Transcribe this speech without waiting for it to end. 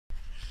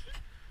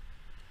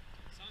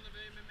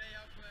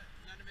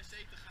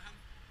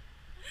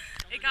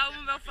Ik hou me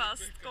wel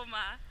vast, kom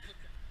maar.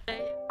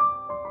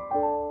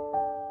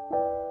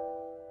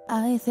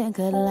 I think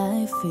I'd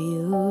lie for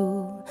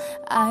you.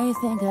 I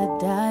think I'd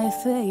die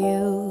for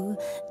you.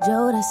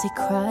 Jodeci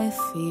cry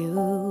for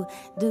you.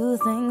 Do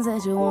things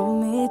that you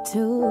want me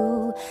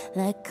to.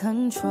 Like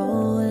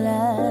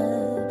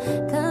controller,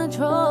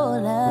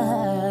 controller.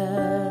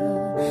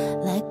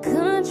 Like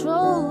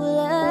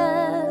controller,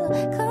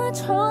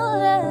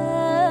 controller.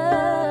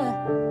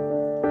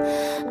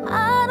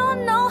 I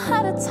don't know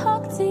how to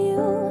talk to you.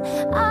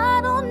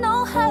 I don't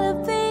know how to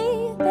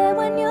be there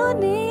when you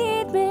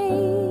need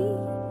me.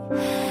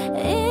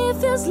 It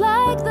feels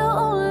like the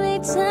only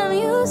time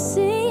you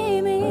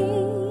see me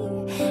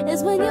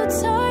is when you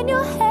turn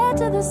your head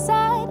to the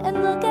side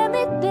and look at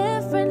me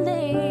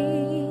differently.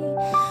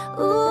 Ooh,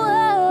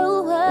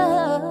 oh,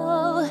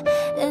 oh.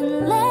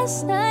 And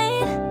last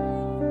night,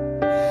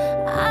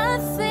 I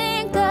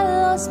think I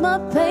lost my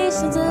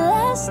patience.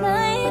 Last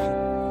night,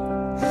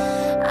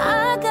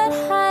 I got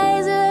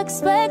higher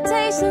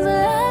expectations.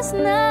 Last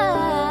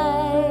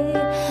night,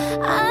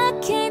 I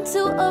came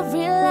to a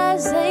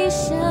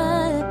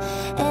realization,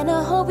 and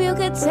I hope you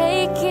could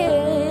take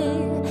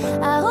it.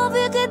 I hope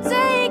you could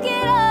take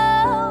it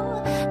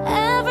all.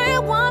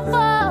 Everyone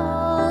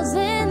falls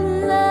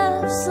in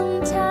love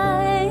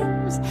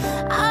sometimes.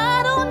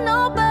 I don't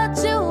know about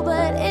you,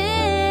 but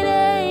it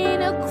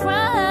ain't a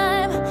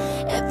crime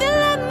if you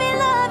let me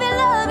love you,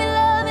 love you,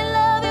 love you,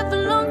 love you for a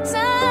long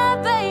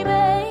time,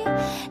 baby.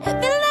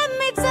 If you let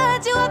me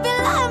touch you, if you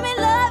let me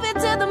love you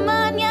till the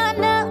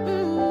mañana.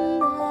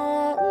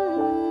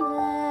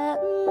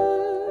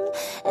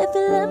 If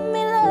you let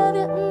me love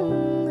you.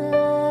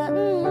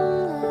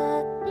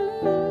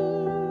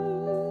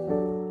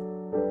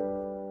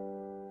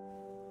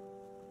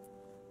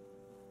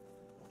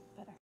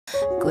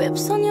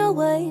 Grips on your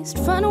waist,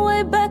 front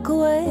away, back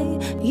away.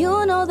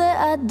 You know that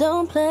I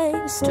don't play.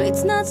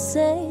 Streets not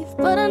safe,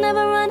 but I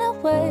never run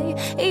away,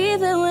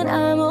 even when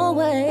I'm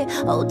away.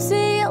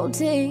 OT,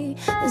 OT,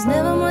 there's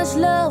never much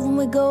love when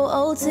we go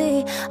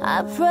OT.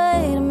 I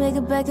pray to make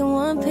it back in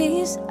one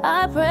piece.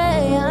 I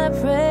pray, I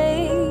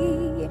pray.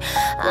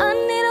 I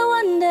need a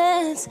one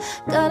dance,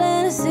 got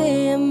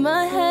Hennessy in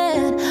my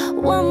hand.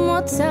 One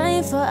more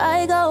time before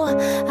I go.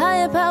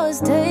 Higher powers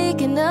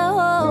taking a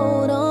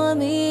hold on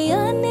me.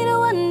 I need a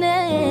one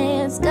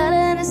dance, got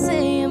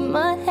Hennessy in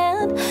my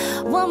hand.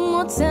 One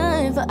more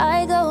time before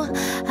I go.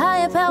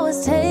 Higher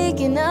powers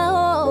taking a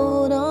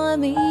hold on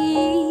me.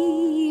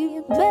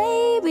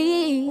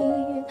 Baby,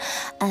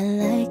 I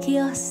like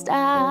your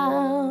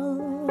style.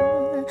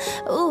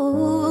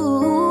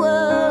 Ooh,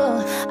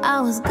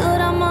 I was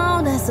good on my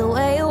own, that's the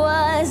way it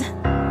was.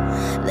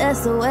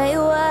 That's the way it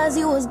was.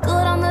 You was good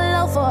on the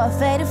low for a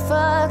faded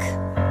fuck.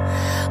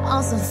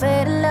 On some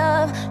faded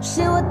love.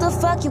 Shit, what the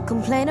fuck you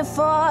complaining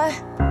for?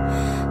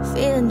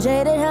 Feeling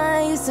jaded,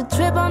 huh? Used to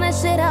trip on that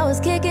shit I was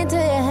kicking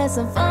till you had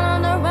some fun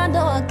on the run. Though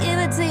I'll give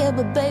it to you,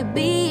 but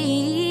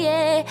baby,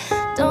 yeah,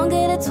 don't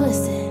get it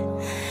twisted.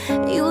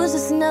 You was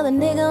just another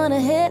nigga on a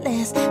hit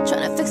list,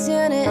 tryna fix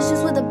your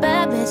issues with a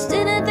bad bitch.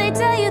 Didn't they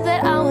tell you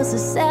that I was a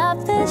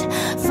savage?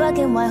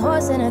 Fucking white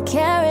horse in a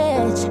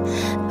carriage.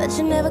 Bet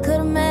you never could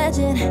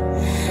imagine.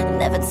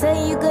 Never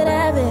tell you could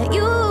have